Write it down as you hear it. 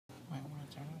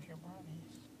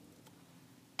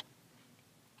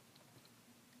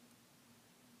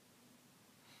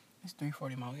It's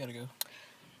 3:40, Mom. We gotta go.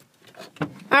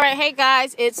 All right, hey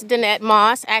guys, it's Danette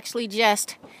Moss. Actually,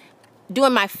 just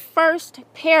doing my first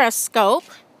Periscope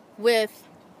with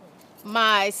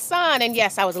my son, and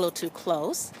yes, I was a little too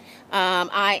close.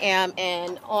 I am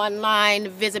an online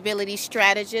visibility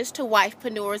strategist to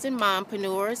wifepreneurs and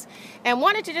mompreneurs, and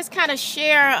wanted to just kind of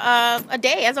share a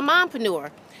day as a mompreneur.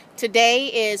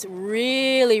 Today is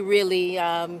really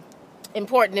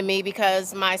important to me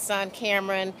because my son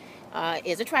Cameron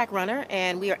is a track runner,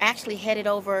 and we are actually headed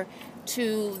over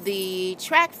to the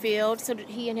track field so that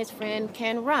he and his friend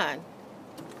can run.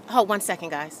 Hold 1 second,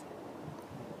 guys.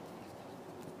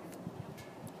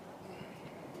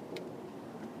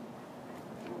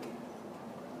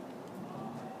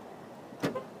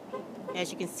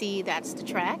 As you can see, that's the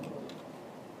track.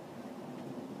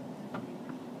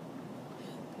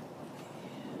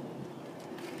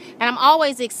 And I'm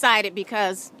always excited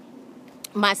because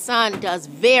my son does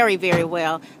very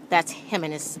well. That's him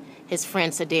and his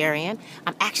friend Cedarian.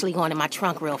 I'm actually going in my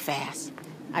trunk real fast.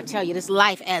 I tell you, this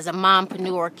life as a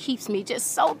mompreneur keeps me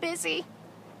just so busy.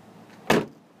 And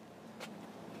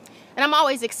I'm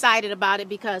always excited about it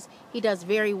because he does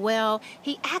very well.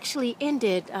 He actually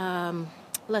ended,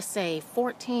 let's say,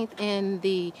 14th in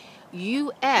the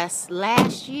U.S.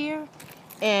 last year.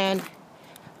 And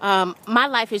my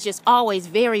life is just always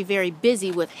very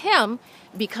busy with him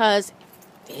because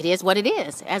it is what it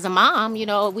is. As a mom, you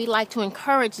know, we like to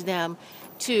encourage them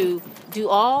to do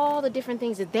all the different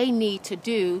things that they need to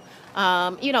do,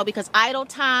 you know, because idle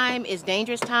time is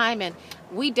dangerous time, and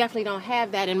we definitely don't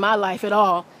have that in my life at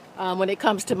all when it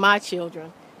comes to my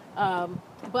children.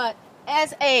 But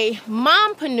as a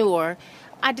mompreneur,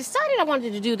 I decided I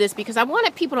wanted to do this because I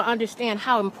wanted people to understand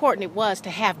how important it was to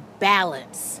have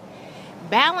balance.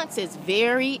 Balance is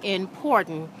very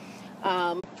important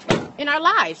in our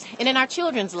lives and in our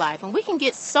children's life. And we can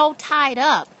get so tied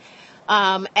up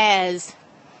as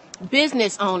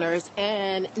business owners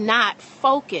and not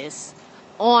focus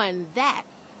on that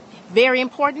very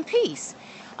important piece.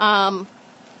 You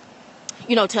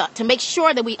know, to make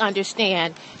sure that we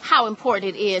understand how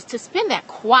important it is to spend that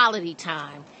quality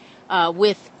time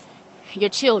with your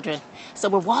children. So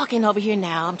we're walking over here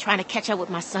now. I'm trying to catch up with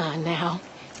my son now.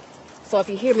 So if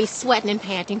you hear me sweating and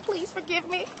panting, please forgive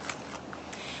me.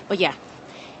 But yeah,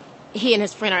 he and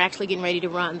his friend are actually getting ready to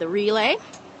run the relay.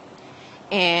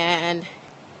 And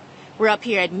we're up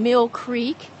here at Mill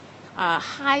Creek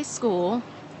High School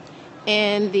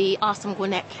in the awesome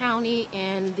Gwinnett County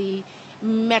in the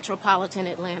metropolitan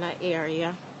Atlanta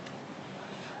area.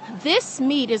 This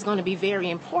meet is going to be very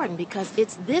important because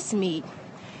it's this meet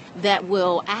that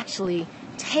will actually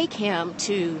take him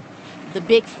to the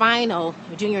big final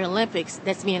Junior Olympics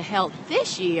that's being held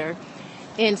this year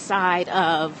inside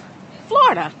of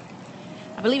Florida.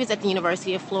 I believe it's at the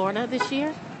University of Florida this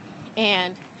year.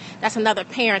 And that's another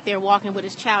parent there walking with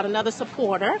his child, another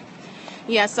supporter.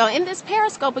 Yeah, so in this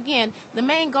Periscope, again, the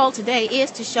main goal today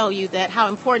is to show you that how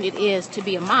important it is to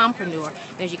be a mompreneur.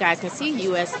 As you guys can see,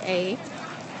 USA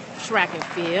track and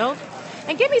field.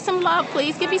 And give me some love,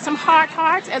 please. Give me some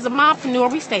hearts. As a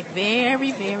mompreneur, we stay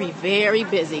very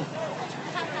busy,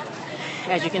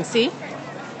 as you can see.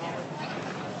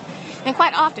 And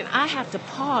quite often, I have to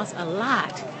pause a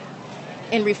lot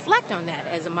and reflect on that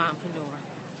as a mompreneur.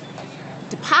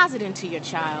 Deposit into your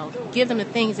child. Give them the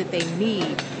things that they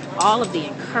need. All of the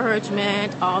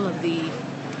encouragement, all of the,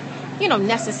 you know,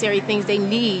 necessary things they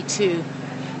need to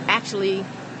actually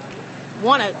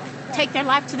want to take their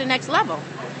life to the next level.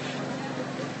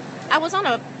 I was on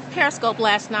a Periscope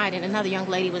last night, and another young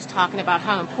lady was talking about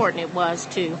how important it was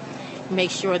to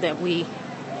make sure that we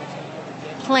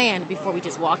planned before we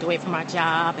just walked away from our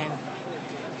job. And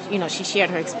you know, she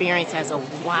shared her experience as a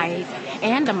wife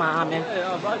and a mom, and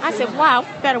I said, wow,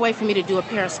 better way for me to do a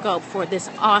Periscope for this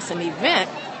awesome event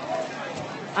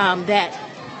that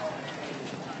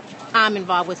I'm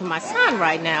involved with my son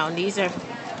right now. And these are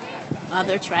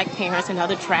other track parents and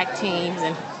other track teams,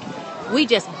 and we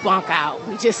just bunk out.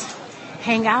 We just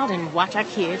hang out and watch our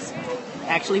kids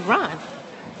actually run.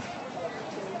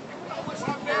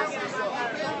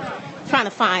 Trying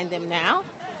to find them now.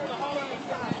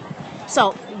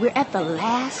 So we're at the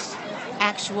last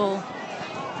actual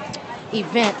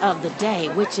event of the day,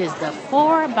 which is the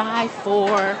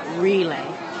 4x4 relay.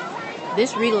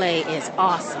 This relay is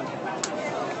awesome.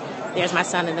 There's my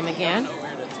son and them again.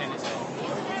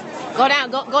 Go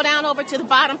down over to the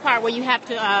bottom part where you have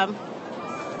to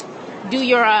do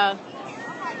your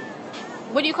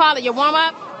what do you call it? Your warm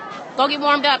up? Go get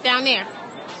warmed up down there.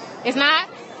 It's not?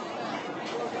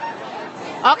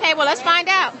 Okay, well, let's find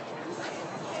out.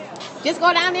 Just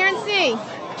go down there and see.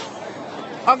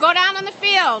 Or go down on the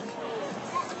field.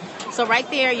 So right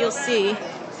there you'll see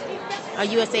a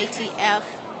USATF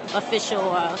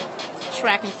official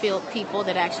track and field people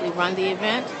that actually run the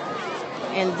event.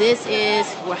 And this is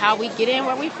how we get in,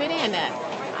 where we fit in at.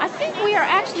 I think we are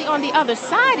actually on the other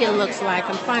side, it looks like.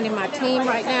 I'm finding my team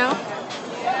right now.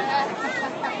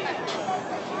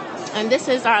 And this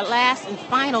is our last and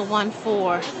final one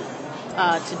for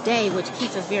today, which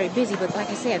keeps us very busy. But like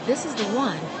I said, this is the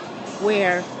one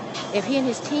where if he and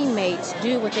his teammates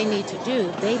do what they need to do,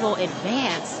 they will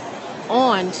advance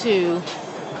on to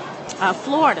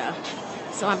Florida.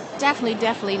 So I'm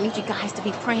definitely need you guys to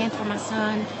be praying for my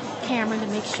son, Cameron, to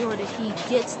make sure that he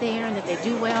gets there and that they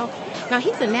do well. Now,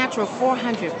 he's a natural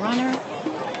 400 runner.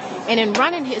 And in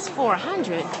running his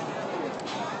 400,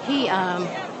 he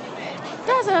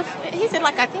he's at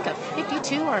like, I think, a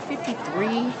 52 or a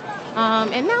 53.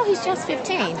 And now he's just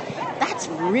 15. That's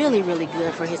really, really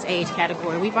good for his age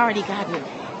category. We've already gotten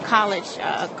college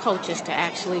coaches to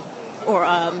actually, or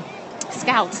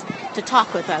scouts to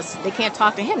talk with us. They can't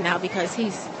talk to him now because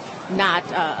he's not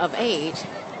of age,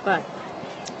 but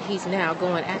he's now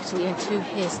going actually into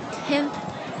his 10th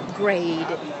grade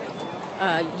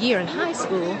year in high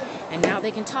school, and now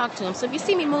they can talk to him. So if you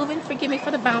see me moving, forgive me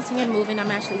for the bouncing and moving. I'm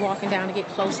actually walking down to get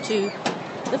close to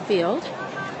the field,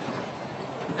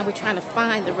 and we're trying to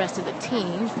find the rest of the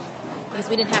team because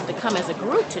we didn't have to come as a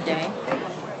group today,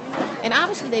 and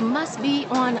obviously they must be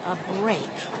on a break.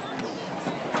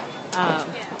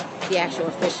 The actual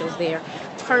officials there.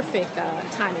 Perfect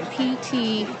timing.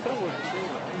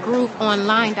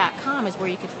 PTgrouponline.com is where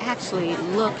you can actually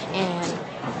look and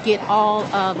get all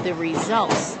of the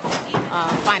results,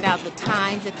 find out the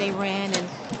times that they ran, and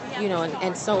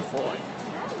and so forth.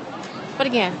 But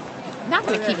again, not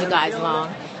going to keep you guys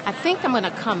long. I think I'm going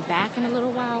to come back in a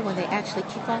little while when they actually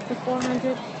kick off the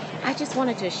 400. I just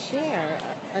wanted to share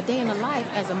a day in the life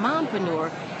as a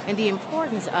mompreneur and the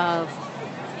importance of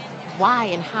why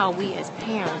and how we as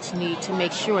parents need to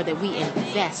make sure that we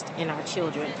invest in our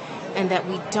children and that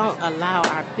we don't allow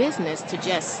our business to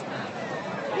just,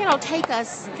 take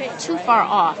us too far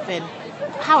off, and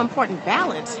how important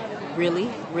balance really,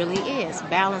 really is.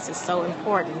 Balance is so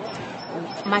important.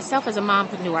 Myself as a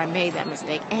mompreneur, I made that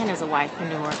mistake, and as a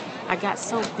wifepreneur, I got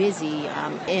so busy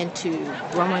into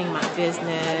growing my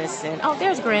business. And oh,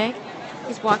 there's Greg.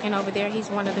 He's walking over there. He's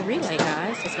one of the relay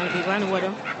guys that's going to be running with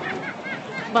him.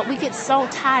 But we get so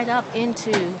tied up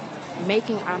into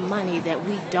making our money that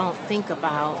we don't think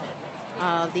about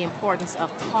the importance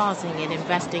of pausing and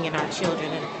investing in our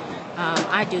children. And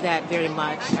I do that very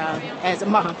much as a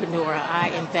mompreneur. I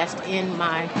invest in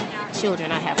my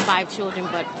children. I have 5 children,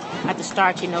 but at the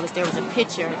start, you notice there was a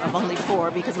picture of only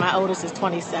 4 because my oldest is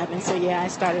 27. So yeah, I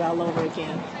started all over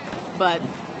again. But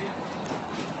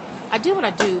I do what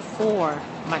I do for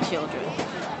my children.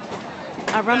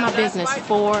 I run my business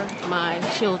for my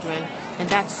children, and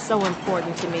that's so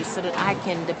important to me, so that I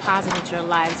can deposit into their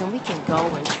lives and we can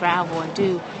go and travel and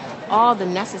do all the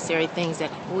necessary things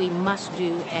that we must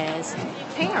do as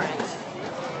parents.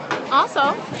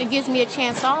 Also, it gives me a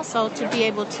chance also to be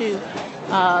able to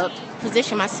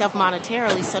position myself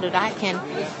monetarily so that I can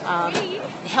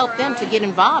help them to get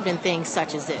involved in things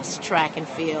such as this, track and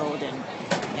field,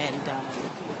 and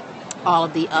all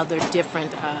of the other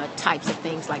different types of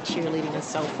things like cheerleading and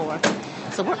so forth.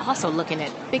 So we're also looking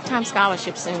at big-time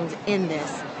scholarships soon in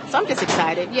this. So I'm just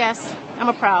excited. Yes, I'm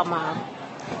a proud mom.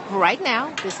 Right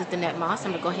now, this is Danette Moss.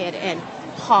 I'm going to go ahead and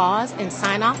pause and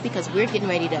sign off because we're getting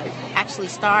ready to actually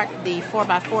start the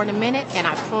 4x4 in a minute, and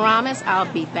I promise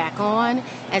I'll be back on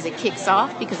as it kicks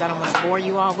off because I don't want to bore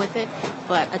you all with it.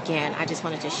 But again, I just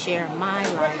wanted to share my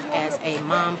life as a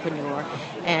mompreneur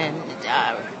and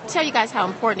tell you guys how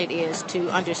important it is to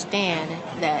understand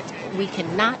that we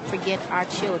cannot forget our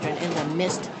children in the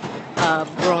midst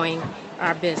of growing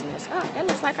our business. Oh, that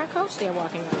looks like our coach there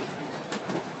walking up.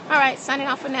 All right, signing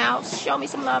off for now. Show me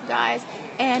some love, guys.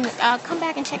 And come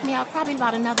back and check me out probably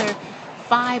about another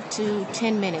 5 to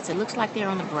 10 minutes. It looks like they're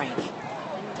on the break.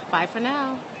 Bye for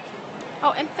now.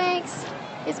 Oh, and thanks.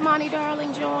 It's Monty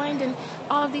Darling joined and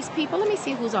all of these people. Let me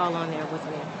see who's all on there with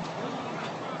me.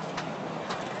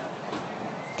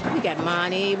 We got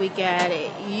Monty. We got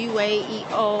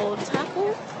UAEO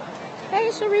Taku. Hey,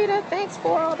 Sharita. Thanks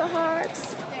for all the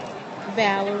hearts.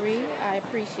 Valerie, I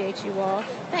appreciate you all.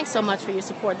 Thanks so much for your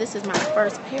support. This is my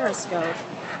first Periscope,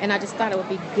 and I just thought it would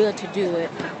be good to do it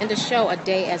and to show a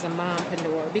day as a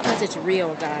mompreneur because it's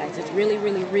real, guys. It's really,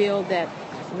 really real that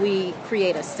we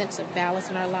create a sense of balance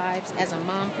in our lives as a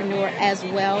mompreneur as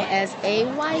well as a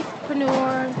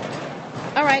wifepreneur.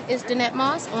 All right, it's Danette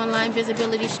Moss, online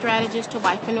visibility strategist to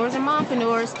wifepreneurs and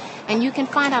mompreneurs. And you can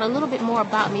find out a little bit more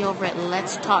about me over at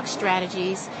Let's Talk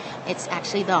Strategies. It's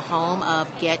actually the home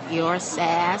of Get Your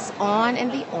SaaS On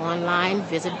and the Online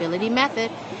Visibility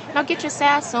Method. Now, Get Your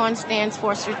SaaS On stands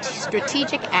for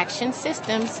Strategic Action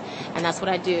Systems, and that's what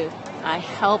I do. I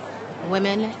help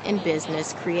women in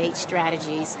business create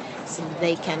strategies so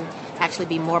they can actually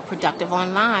be more productive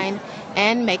online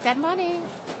and make that money.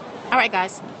 All right,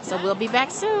 guys, so we'll be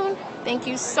back soon. Thank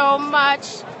you so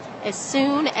much. As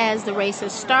soon as the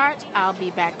races start, I'll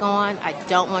be back on. I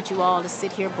don't want you all to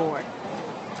sit here bored.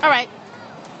 All right.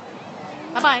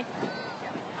 Bye-bye.